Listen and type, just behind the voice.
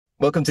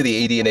Welcome to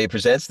the ADNA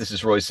Presents. This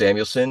is Roy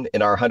Samuelson.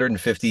 In our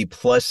 150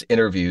 plus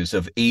interviews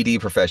of AD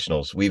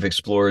professionals, we've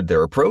explored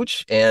their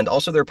approach and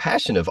also their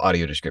passion of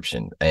audio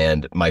description.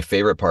 And my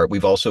favorite part,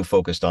 we've also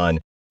focused on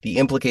the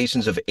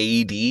implications of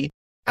AD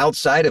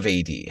outside of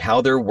AD,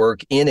 how their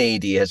work in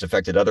AD has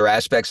affected other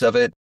aspects of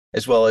it,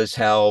 as well as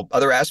how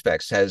other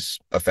aspects has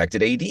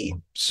affected AD.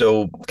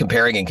 So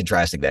comparing and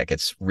contrasting that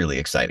gets really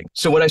exciting.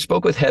 So when I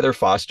spoke with Heather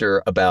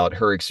Foster about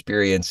her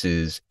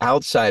experiences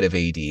outside of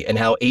AD and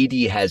how AD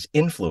has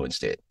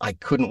influenced it, I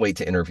couldn't wait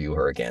to interview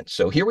her again.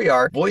 So here we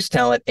are, voice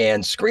talent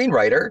and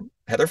screenwriter,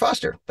 Heather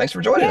Foster. Thanks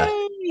for joining us.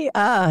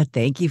 Yay!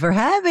 Thank you for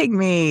having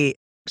me.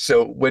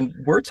 So when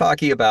we're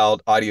talking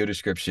about audio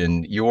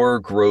description, your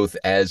growth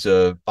as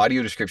a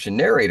audio description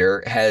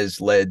narrator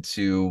has led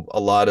to a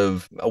lot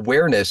of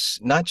awareness,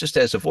 not just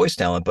as a voice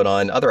talent, but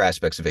on other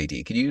aspects of AD.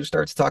 Could you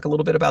start to talk a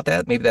little bit about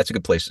that? Maybe that's a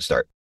good place to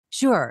start.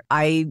 Sure.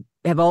 I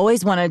have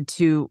always wanted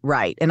to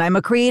write, and I'm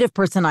a creative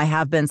person. I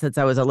have been since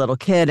I was a little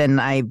kid, and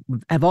I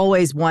have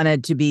always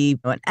wanted to be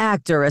an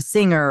actor, a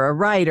singer, a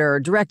writer,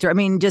 a director. I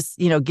mean, just,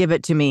 give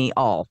it to me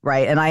all,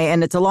 right?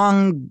 And it's a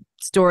long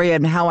story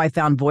and how I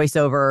found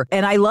voiceover,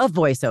 and I love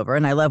voiceover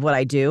and I love what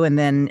I do. And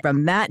then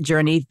from that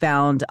journey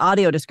I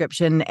audio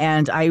description,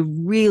 and I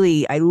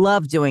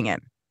love doing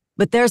it.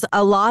 But there's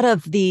a lot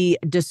of the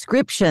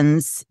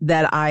descriptions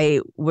that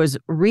I was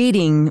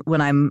reading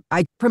when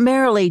I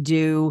primarily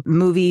do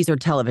movies or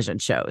television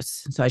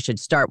shows. So I should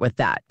start with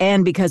that.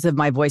 And because of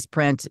my voice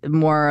print,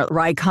 more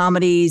wry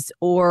comedies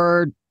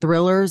or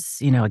thrillers,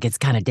 it gets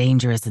kind of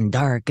dangerous and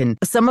dark. And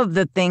some of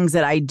the things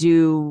that I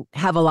do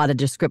have a lot of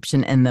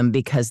description in them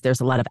because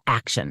there's a lot of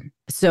action.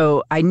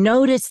 So I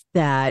noticed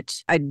that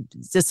I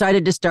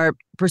decided to start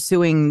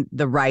pursuing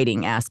the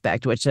writing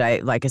aspect, which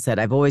like I said,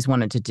 I've always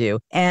wanted to do.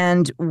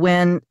 And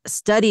when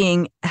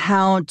studying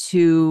how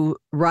to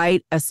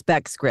write a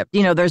spec script,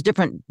 there's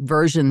different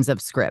versions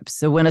of scripts.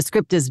 So when a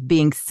script is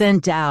being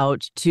sent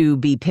out to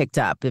be picked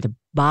up, to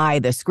buy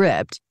the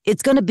script,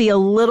 it's going to be a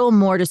little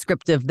more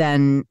descriptive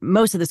than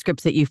most of the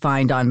scripts that you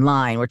find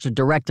online, which are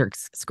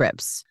director's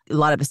scripts. A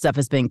lot of the stuff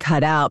has been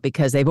cut out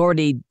because they've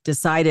already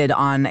decided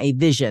on a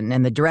vision,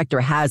 and the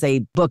director has a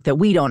book that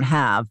we don't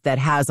have that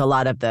has a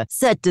lot of the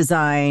set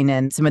design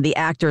and some of the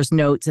actors'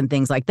 notes and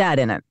things like that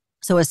in it.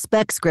 So a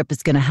spec script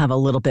is going to have a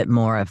little bit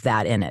more of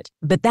that in it.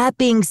 But that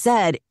being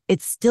said,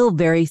 it's still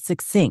very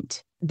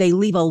succinct. They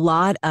leave a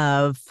lot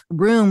of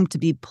room to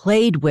be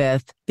played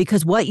with,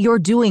 because what you're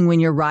doing when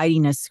you're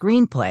writing a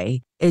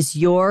screenplay is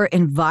you're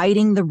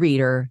inviting the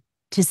reader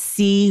to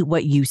see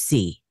what you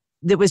see.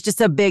 It was just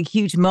a big,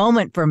 huge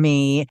moment for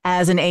me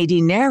as an AD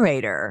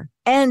narrator.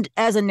 And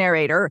as a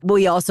narrator,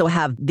 we also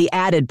have the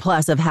added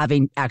plus of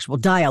having actual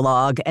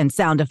dialogue and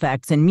sound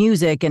effects and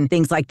music and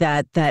things like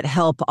that that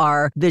help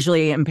our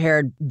visually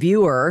impaired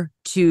viewer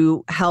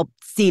to help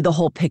see the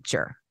whole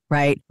picture.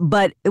 Right.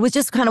 But it was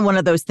just kind of one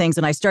of those things.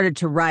 And I started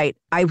to write.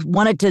 I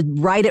wanted to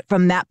write it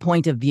from that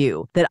point of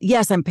view that,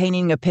 yes, I'm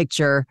painting a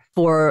picture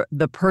for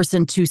the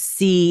person to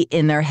see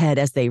in their head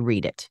as they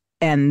read it.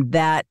 And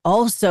that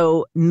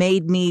also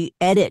made me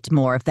edit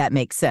more, if that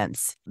makes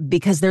sense,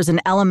 because there's an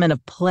element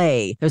of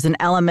play. There's an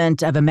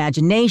element of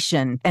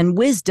imagination and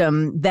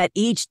wisdom that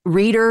each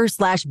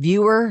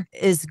reader/viewer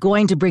is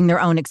going to bring their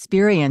own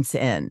experience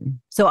in.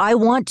 So I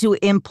want to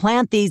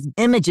implant these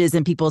images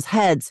in people's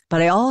heads,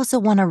 but I also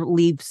want to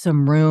leave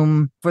some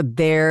room for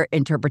their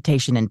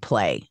interpretation and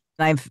play.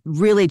 I've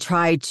really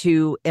tried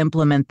to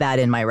implement that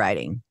in my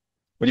writing.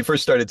 When you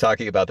first started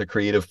talking about the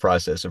creative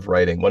process of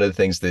writing, one of the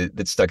things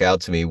that stuck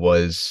out to me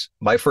was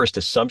my first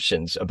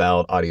assumptions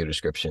about audio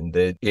description,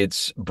 that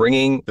it's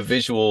bringing the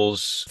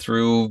visuals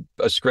through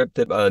a script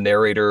that a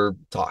narrator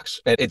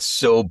talks. And it's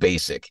so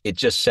basic. It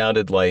just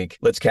sounded like,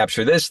 let's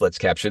capture this, let's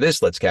capture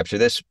this, let's capture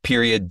this,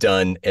 period,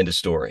 done, end of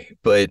story.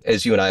 But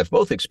as you and I have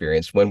both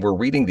experienced, when we're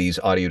reading these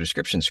audio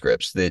description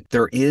scripts, that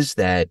there is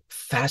that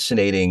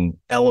fascinating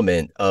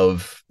element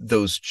of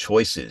those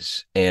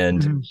choices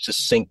and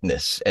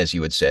succinctness, as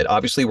you had said.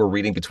 Obviously, we're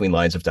reading between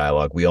lines of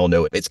dialogue. We all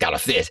know it's got to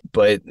fit,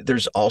 but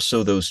there's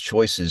also those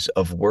choices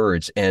of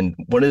words. And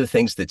one of the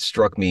things that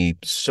struck me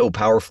so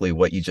powerfully,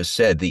 what you just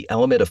said, the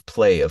element of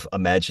play, of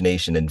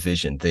imagination and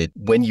vision, that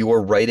when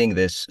you're writing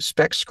this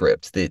spec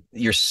script, that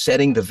you're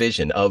setting the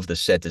vision of the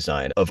set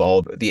design, of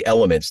all the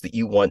elements that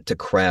you want to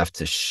craft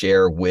to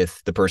share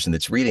with the person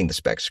that's reading the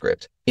spec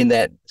script. In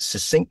that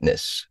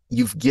succinctness,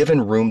 you've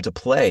given room to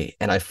play.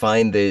 And I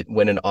find that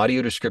when an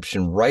audio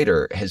description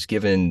writer has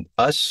given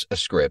us a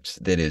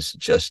script that is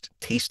just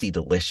tasty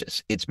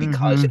delicious, it's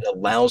because it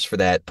allows for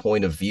that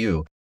point of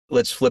view.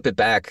 Let's flip it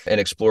back and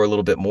explore a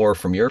little bit more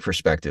from your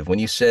perspective. When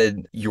you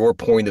said your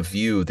point of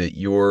view that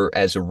you're,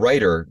 as a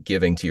writer,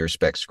 giving to your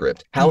spec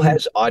script, how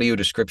has audio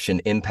description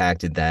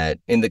impacted that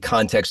in the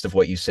context of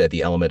what you said,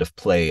 the element of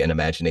play and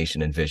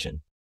imagination and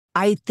vision?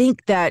 I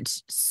think that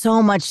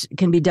so much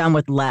can be done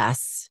with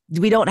less.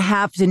 We don't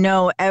have to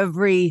know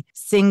every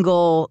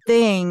single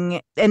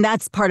thing. And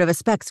that's part of a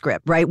spec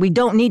script, right? We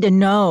don't need to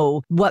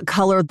know what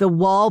color the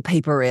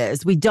wallpaper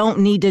is. We don't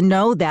need to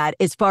know that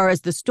as far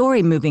as the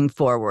story moving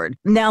forward.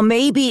 Now,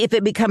 maybe if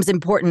it becomes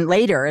important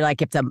later,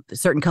 like if it's a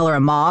certain color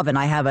of mauve and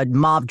I have a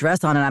mauve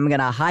dress on and I'm going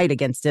to hide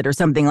against it or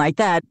something like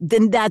that,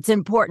 then that's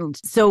important.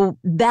 So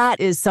that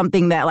is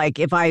something that, like,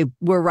 if I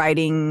were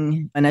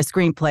writing in a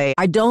screenplay,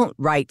 I don't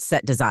write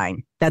set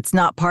design. That's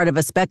not part of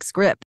a spec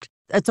script.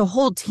 It's a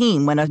whole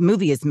team when a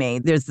movie is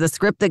made. There's the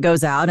script that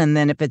goes out, and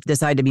then if it's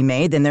decided to be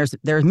made, then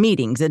there's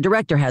meetings. The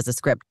director has a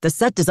script. The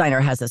set designer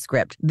has a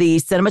script. The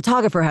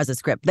cinematographer has a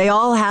script. They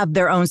all have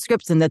their own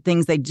scripts and the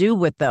things they do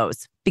with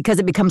those, because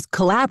it becomes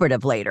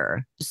collaborative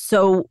later.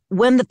 So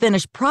when the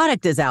finished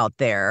product is out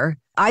there,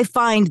 I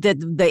find that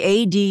the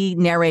AD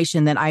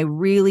narration that I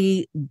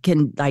really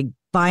can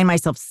find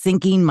myself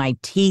sinking my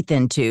teeth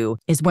into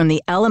is when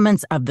the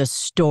elements of the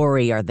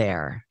story are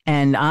there.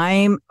 And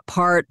I'm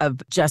part of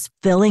just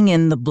filling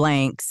in the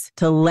blanks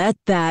to let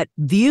that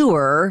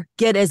viewer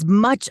get as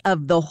much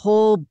of the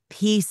whole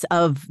piece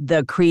of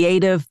the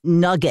creative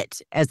nugget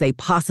as they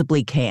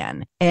possibly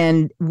can.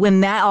 And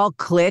when that all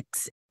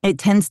clicks, it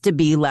tends to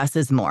be less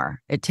is more.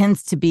 It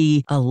tends to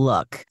be a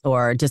look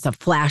or just a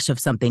flash of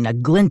something, a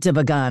glint of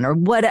a gun, or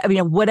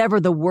whatever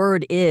the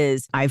word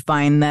is. I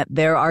find that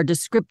there are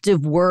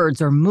descriptive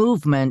words or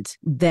movement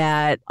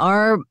that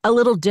are a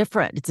little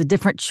different. It's a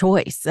different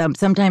choice.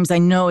 Sometimes I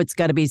know it's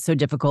got to be so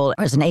difficult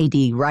as an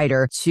AD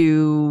writer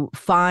to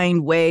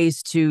find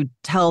ways to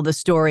tell the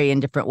story in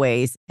different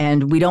ways.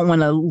 And we don't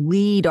want to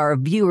lead our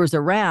viewers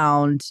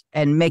around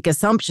and make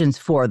assumptions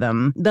for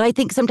them. But I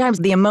think sometimes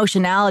the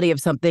emotionality of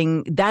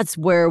something, that's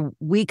where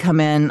we come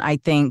in, I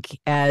think,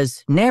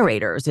 as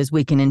narrators, is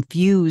we can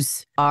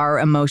infuse our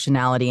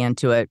emotionality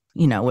into it,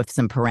 with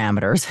some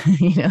parameters,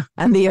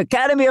 and the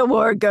Academy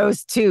Award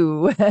goes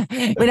to,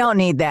 we don't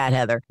need that,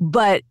 Heather.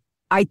 But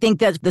I think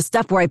that the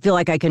stuff where I feel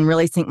like I can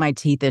really sink my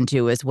teeth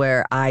into is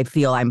where I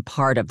feel I'm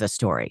part of the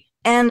story.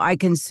 And I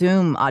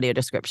consume audio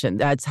description.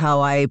 That's how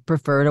I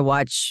prefer to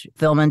watch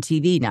film and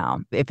TV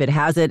now. If it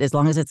has it, as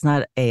long as it's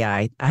not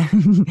AI.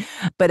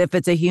 But if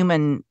it's a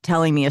human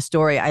telling me a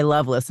story, I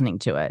love listening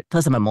to it.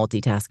 Plus, I'm a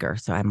multitasker.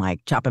 So I'm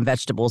like chopping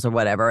vegetables or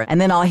whatever. And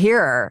then I'll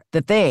hear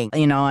the thing,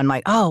 I'm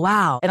like, oh,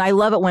 wow. And I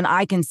love it when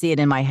I can see it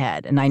in my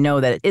head. And I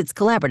know that it's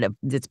collaborative.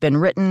 It's been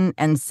written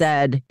and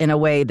said in a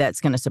way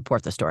that's going to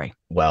support the story.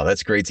 Wow,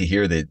 that's great to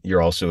hear that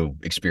you're also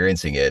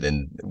experiencing it.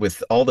 And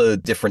with all the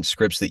different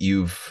scripts that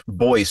you've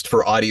voiced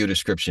for audio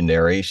description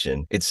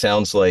narration, it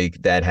sounds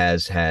like that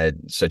has had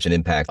such an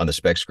impact on the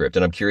spec script.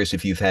 And I'm curious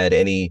if you've had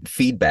any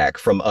feedback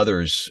from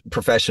others,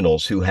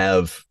 professionals who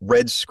have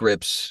read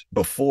scripts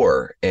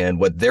before, and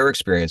what their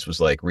experience was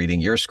like reading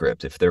your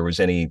script. If there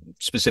was any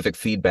specific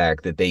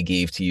feedback that they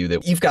gave to you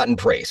that you've gotten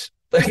praise.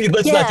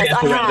 Yes,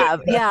 I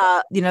have.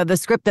 Yeah. The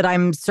script that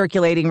I'm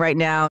circulating right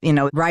now,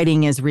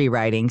 writing is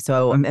rewriting.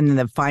 So I'm in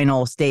the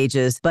final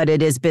stages, but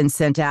it has been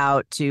sent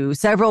out to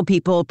several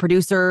people,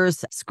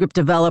 producers, script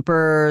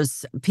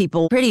developers,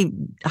 people pretty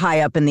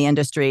high up in the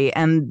industry.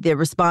 And the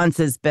response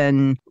has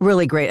been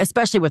really great,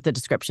 especially with the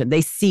description.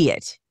 They see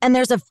it. And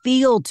there's a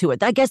feel to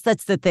it. I guess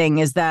that's the thing,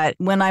 is that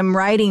when I'm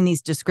writing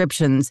these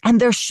descriptions,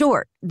 and they're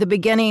short, the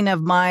beginning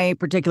of my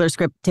particular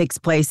script takes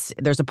place,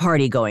 there's a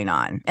party going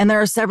on. And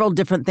there are several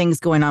different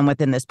things going on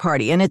within this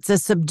party. And it's a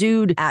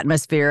subdued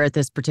atmosphere at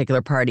this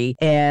particular party.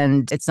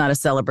 And it's not a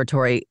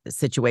celebratory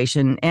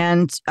situation.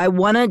 And I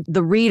wanted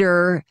the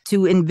reader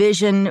to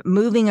envision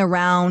moving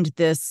around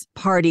this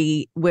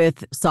party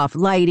with soft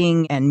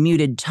lighting and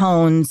muted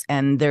tones.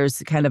 And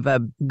there's kind of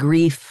a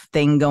grief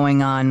thing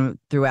going on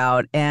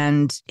throughout.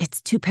 And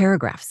it's 2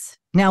 paragraphs.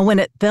 Now, when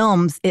it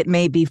films, it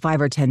may be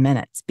 5 or 10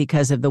 minutes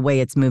because of the way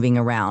it's moving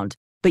around.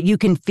 But you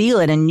can feel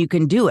it and you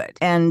can do it.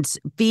 And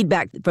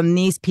feedback from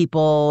these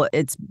people,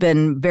 it's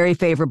been very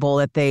favorable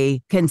that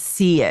they can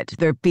see it.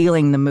 They're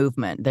feeling the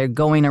movement. They're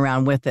going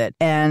around with it.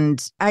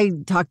 And I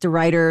talk to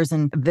writers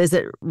and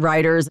visit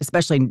writers,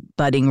 especially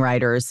budding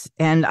writers.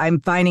 And I'm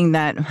finding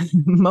that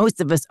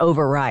most of us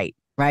overwrite,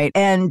 right?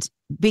 And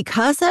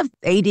because of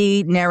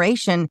AD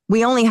narration,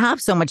 we only have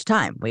so much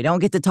time. We don't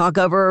get to talk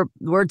over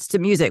words to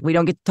music. We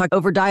don't get to talk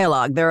over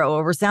dialogue. They're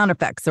over sound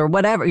effects or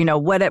whatever.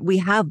 We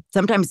have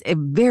sometimes a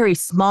very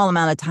small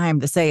amount of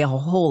time to say a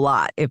whole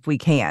lot if we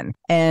can.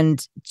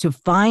 And to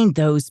find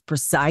those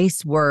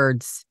precise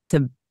words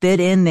to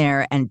fit in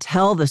there and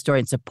tell the story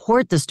and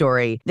support the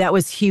story, that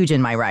was huge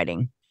in my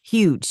writing.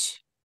 Huge.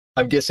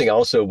 I'm guessing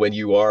also when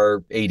you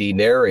are AD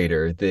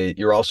narrator that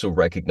you're also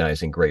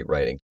recognizing great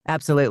writing.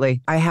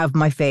 Absolutely. I have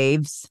my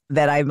faves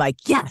that I'm like,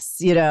 yes,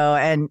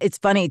 and it's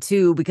funny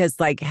too, because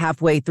like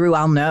halfway through,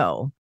 I'll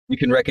know. You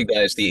can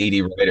recognize the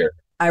AD writer.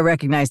 I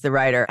recognize the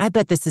writer. I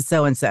bet this is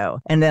so-and-so.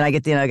 And then I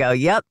get to I go,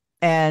 yep.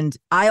 And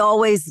I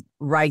always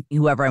write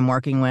whoever I'm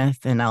working with,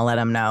 and I'll let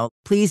them know.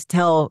 Please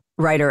tell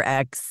writer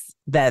X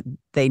that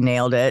they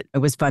nailed it. It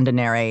was fun to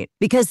narrate,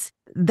 because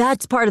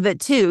that's part of it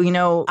too.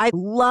 I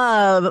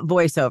love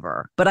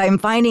voiceover, but I'm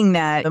finding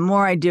that the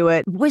more I do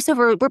it,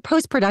 voiceover, we're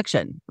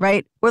post-production,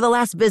 right? We're the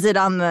last visit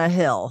on the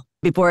hill.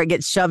 before it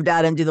gets shoved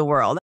out into the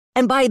world.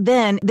 And by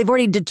then, they've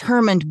already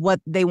determined what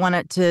they want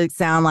it to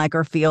sound like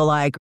or feel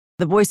like.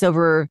 The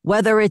voiceover,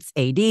 whether it's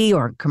AD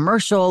or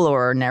commercial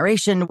or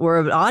narration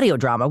or audio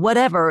drama,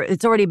 whatever,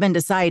 it's already been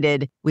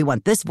decided. We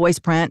want this voice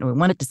print and we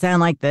want it to sound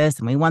like this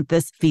and we want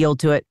this feel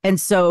to it. And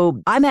so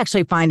I'm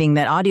actually finding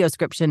that audio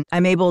description,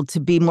 I'm able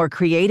to be more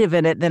creative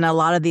in it than a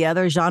lot of the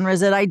other genres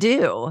that I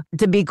do,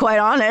 to be quite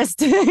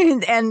honest.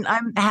 And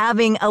I'm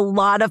having a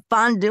lot of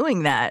fun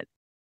doing that.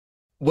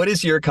 What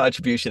is your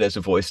contribution as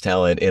a voice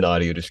talent in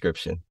audio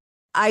description?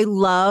 I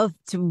love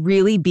to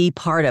really be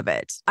part of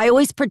it. I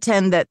always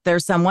pretend that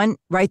there's someone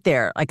right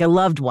there, like a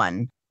loved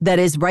one that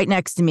is right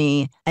next to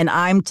me, and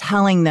I'm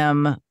telling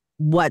them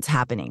what's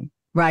happening,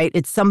 right?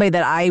 It's somebody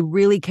that I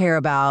really care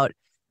about,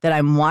 that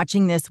I'm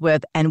watching this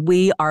with, and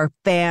we are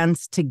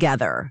fans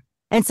together.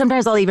 And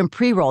sometimes I'll even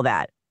pre-roll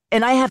that.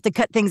 And I have to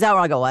cut things out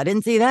where I go, well, I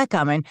didn't see that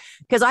coming.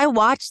 Because I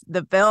watched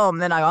the film,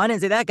 then I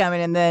didn't see that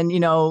coming. And then,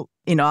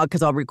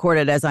 because I'll record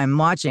it as I'm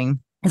watching.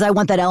 Because I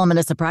want that element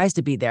of surprise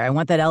to be there. I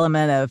want that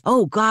element of,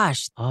 oh,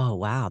 gosh, oh,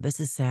 wow,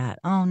 this is sad.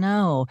 Oh,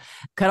 no.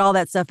 Cut all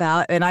that stuff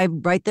out. And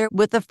I'm right there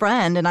with a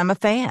friend and I'm a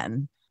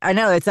fan. I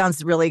know it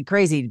sounds really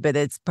crazy, but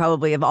it's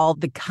probably of all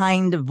the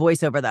kind of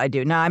voiceover that I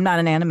do. Now, I'm not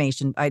an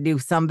animation. I do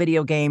some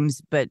video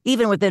games, but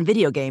even within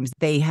video games,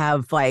 they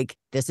have like,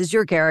 this is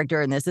your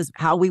character and this is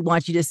how we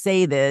want you to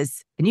say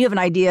this. And you have an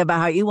idea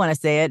about how you want to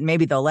say it.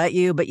 Maybe they'll let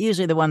you, but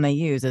usually the one they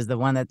use is the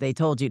one that they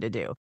told you to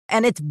do.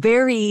 And it's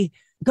very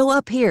go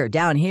up here,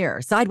 down here,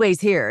 sideways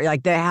here.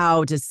 Like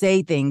how to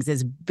say things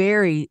is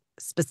very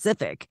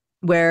specific.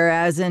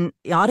 Whereas in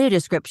audio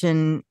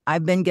description,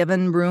 I've been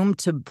given room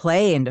to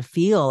play and to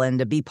feel and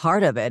to be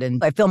part of it.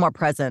 And I feel more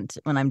present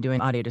when I'm doing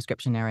audio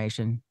description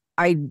narration.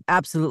 I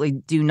absolutely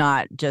do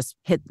not just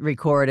hit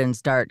record and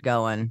start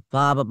going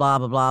blah, blah, blah,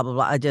 blah, blah, blah,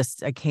 blah.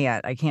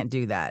 I can't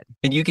do that.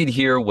 And you can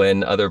hear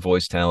when other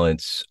voice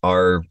talents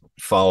are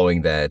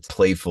following that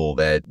playful,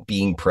 that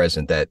being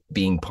present, that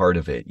being part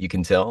of it. You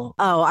can tell?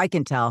 Oh, I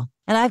can tell.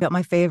 And I've got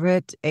my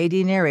favorite AD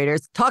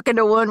narrators, talking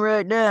to one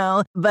right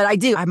now. But I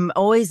do. I'm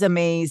always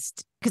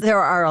amazed because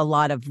there are a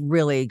lot of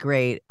really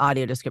great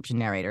audio description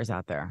narrators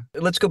out there.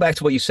 Let's go back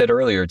to what you said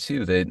earlier,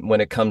 too, that when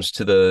it comes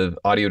to the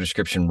audio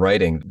description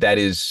writing, that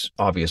is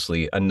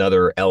obviously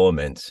another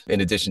element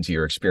in addition to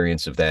your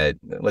experience of that.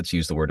 Let's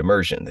use the word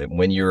immersion, that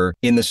when you're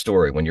in the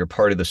story, when you're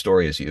part of the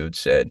story, as you had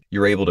said,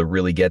 you're able to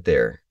really get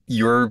there.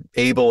 You're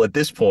able at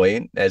this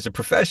point, as a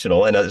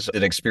professional and as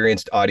an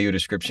experienced audio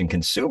description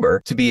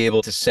consumer, to be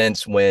able to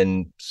sense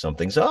when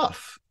something's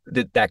off.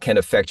 That can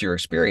affect your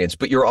experience,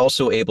 but you're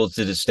also able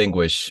to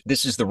distinguish,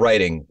 this is the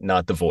writing,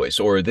 not the voice,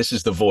 or this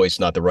is the voice,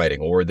 not the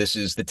writing, or this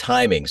is the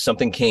timing.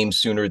 Something came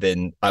sooner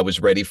than I was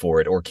ready for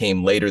it, or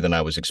came later than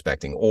I was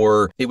expecting,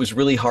 or it was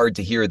really hard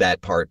to hear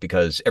that part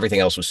because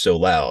everything else was so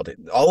loud.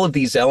 All of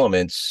these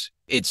elements,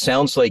 it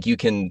sounds like you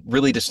can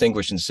really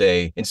distinguish and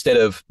say, instead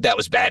of that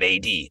was bad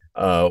AD,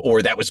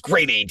 or that was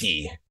great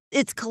AD.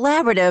 It's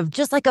collaborative,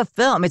 just like a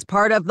film. It's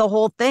part of the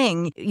whole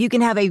thing. You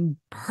can have a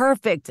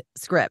perfect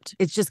script.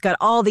 It's just got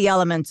all the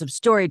elements of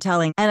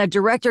storytelling, and a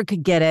director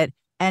could get it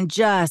and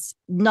just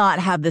not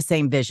have the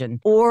same vision,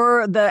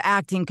 or the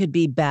acting could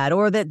be bad,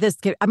 or that this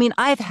could,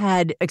 I've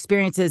had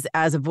experiences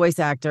as a voice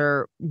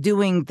actor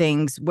doing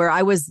things where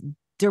I was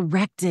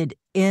directed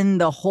in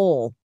the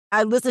hole.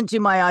 I listened to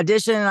my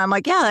audition and I'm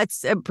like, yeah,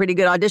 that's a pretty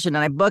good audition.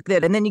 And I booked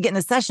it. And then you get in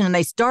the session and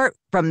they start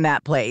from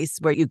that place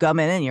where you come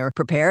in and you're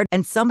prepared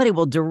and somebody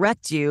will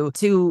direct you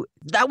to,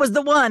 that was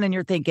the one. And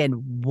you're thinking,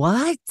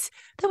 what?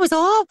 That was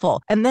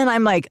awful. And then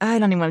I'm like, I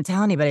don't even want to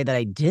tell anybody that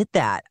I did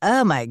that.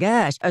 Oh my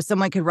gosh. Or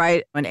someone could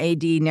write an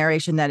AD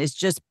narration that is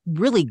just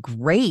really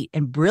great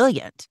and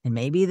brilliant. And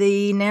maybe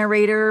the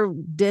narrator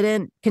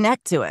didn't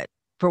connect to it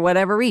for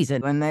whatever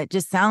reason. And it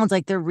just sounds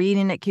like they're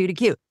reading it cue to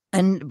cue.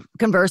 And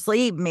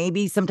conversely,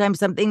 maybe sometimes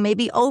something may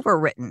be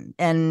overwritten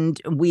and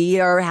we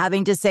are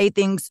having to say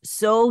things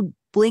so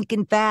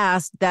blinking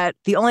fast that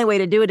the only way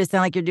to do it is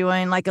sound like you're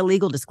doing like a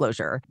legal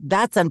disclosure.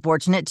 That's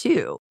unfortunate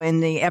too,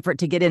 in the effort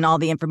to get in all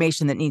the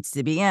information that needs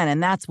to be in.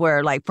 And that's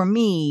where, like, for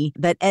me,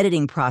 that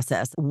editing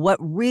process, what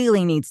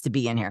really needs to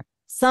be in here.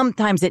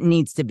 Sometimes it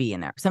needs to be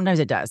in there. Sometimes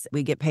it does.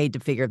 We get paid to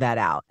figure that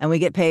out. And we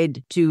get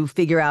paid to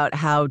figure out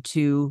how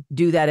to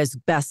do that as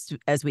best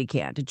as we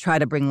can, to try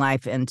to bring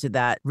life into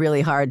that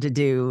really hard to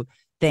do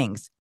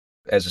things.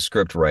 As a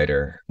script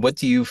writer, what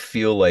do you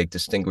feel like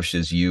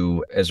distinguishes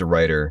you as a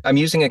writer? I'm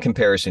using a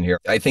comparison here.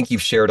 I think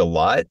you've shared a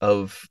lot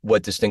of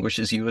what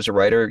distinguishes you as a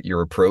writer, your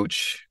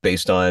approach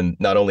based on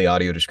not only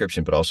audio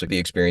description, but also the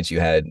experience you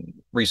had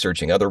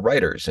researching other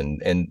writers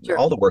and Sure.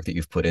 all the work that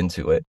you've put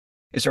into it.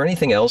 Is there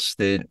anything else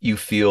that you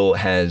feel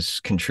has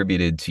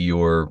contributed to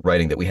your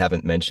writing that we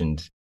haven't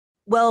mentioned?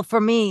 Well,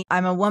 for me,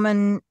 I'm a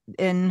woman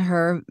in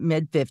her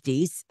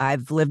mid-50s.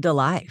 I've lived a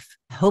life.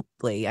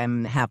 Hopefully,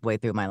 I'm halfway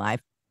through my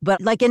life.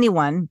 But like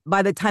anyone,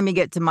 by the time you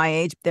get to my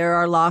age, there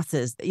are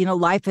losses.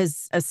 Life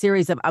is a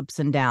series of ups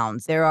and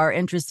downs. There are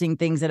interesting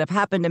things that have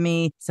happened to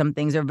me. Some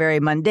things are very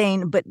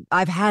mundane, but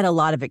I've had a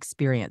lot of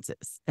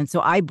experiences. And so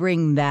I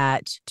bring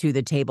that to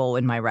the table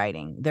in my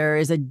writing. There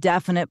is a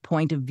definite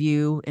point of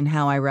view in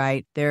how I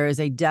write. There is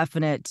a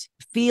definite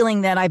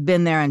feeling that I've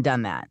been there and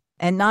done that.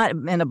 And not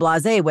in a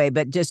blasé way,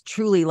 but just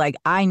truly like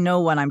I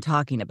know what I'm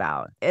talking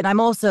about. And I'm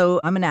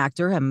an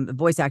actor, I'm a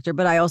voice actor,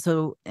 but I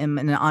also am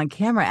an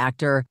on-camera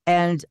actor.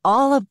 And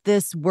all of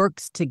this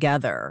works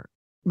together.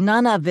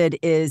 None of it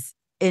is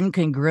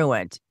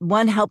incongruent.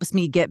 One helps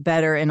me get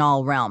better in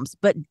all realms.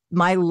 But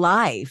my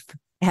life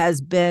has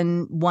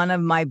been one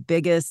of my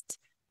biggest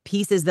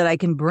pieces that I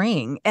can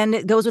bring. And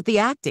it goes with the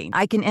acting.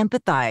 I can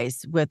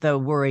empathize with a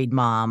worried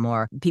mom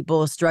or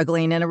people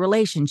struggling in a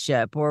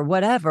relationship or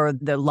whatever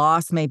the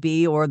loss may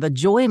be or the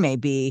joy may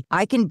be.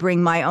 I can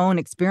bring my own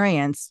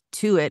experience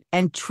to it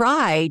and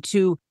try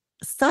to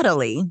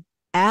subtly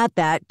add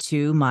that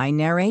to my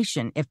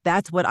narration. If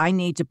that's what I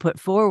need to put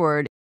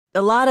forward,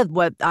 a lot of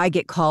what I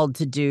get called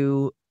to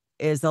do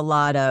is a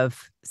lot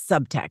of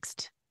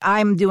subtext.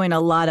 I'm doing a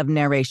lot of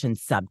narration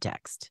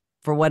subtext.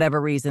 For whatever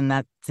reason,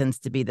 that tends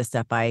to be the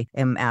stuff I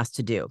am asked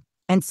to do.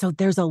 And so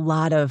there's a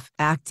lot of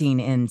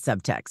acting in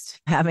subtext,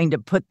 having to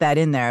put that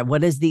in there.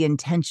 What is the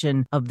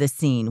intention of the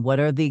scene? What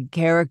are the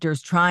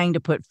characters trying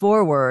to put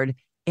forward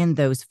in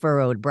those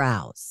furrowed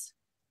brows?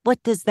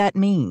 What does that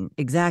mean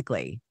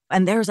exactly?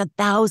 And there's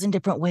 1,000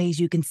 different ways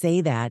you can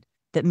say that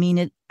mean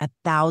it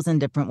 1,000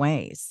 different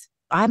ways.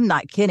 I'm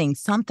not kidding.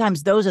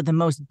 Sometimes those are the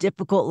most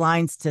difficult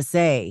lines to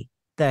say.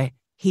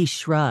 He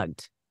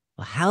shrugged.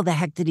 Well, how the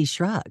heck did he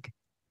shrug?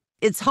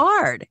 It's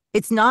hard.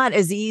 It's not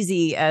as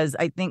easy as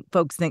I think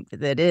folks think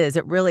that it is.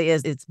 It really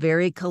is. It's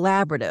very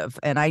collaborative.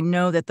 And I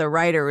know that the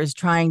writer is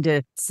trying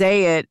to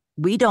say it.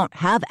 We don't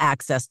have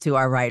access to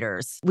our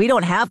writers. We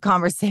don't have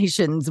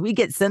conversations. We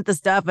get sent the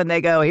stuff and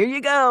they go, here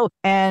you go.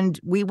 And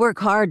we work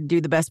hard to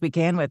do the best we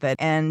can with it.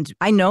 And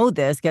I know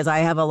this because I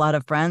have a lot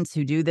of friends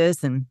who do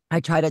this. And I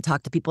try to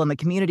talk to people in the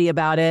community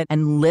about it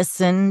and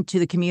listen to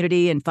the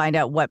community and find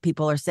out what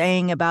people are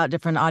saying about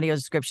different audio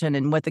description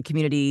and what the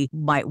community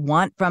might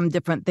want from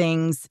different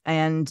things.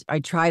 And I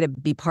try to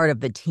be part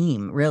of the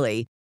team,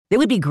 really. It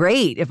would be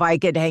great if I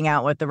could hang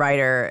out with the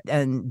writer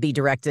and be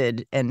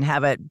directed and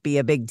have it be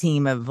a big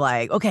team of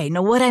like, okay,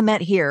 no, what I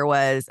meant here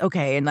was,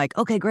 okay, and like,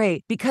 okay,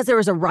 great. Because there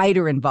was a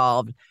writer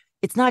involved,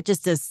 it's not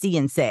just a see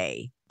and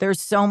say. There's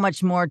so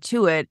much more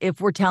to it if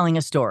we're telling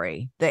a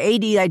story. The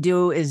AD I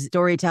do is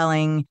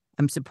storytelling.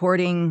 I'm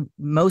supporting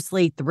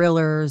mostly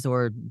thrillers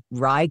or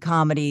wry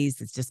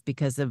comedies. It's just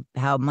because of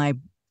how my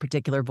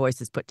particular voice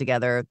is put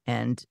together.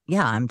 And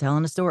yeah, I'm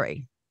telling a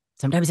story.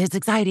 Sometimes it's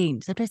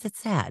exciting. Sometimes it's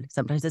sad.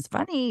 Sometimes it's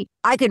funny.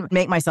 I can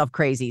make myself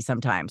crazy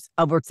sometimes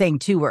over saying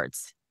 2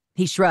 words.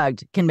 He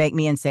shrugged can make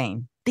me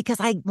insane because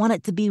I want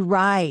it to be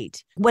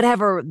right.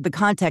 Whatever the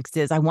context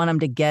is, I want him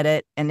to get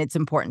it. And it's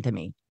important to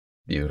me.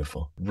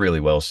 Beautiful. Really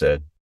well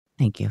said.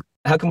 Thank you.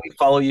 How can we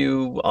follow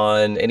you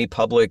on any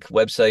public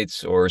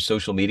websites or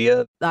social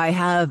media? I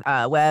have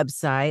a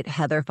website,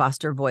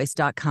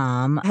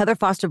 heatherfostervoice.com. Heather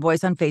Foster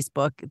Voice on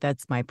Facebook.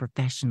 That's my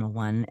professional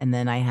one. And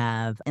then I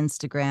have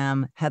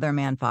Instagram, Heather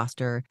Man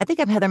Foster. I think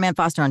I'm Heather Man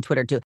Foster on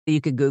Twitter too.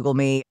 You could Google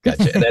me.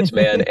 Gotcha. And that's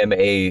Man,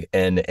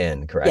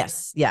 MANN, correct?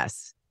 Yes,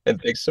 yes.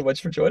 And thanks so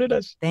much for joining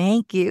us.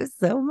 Thank you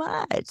so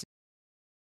much.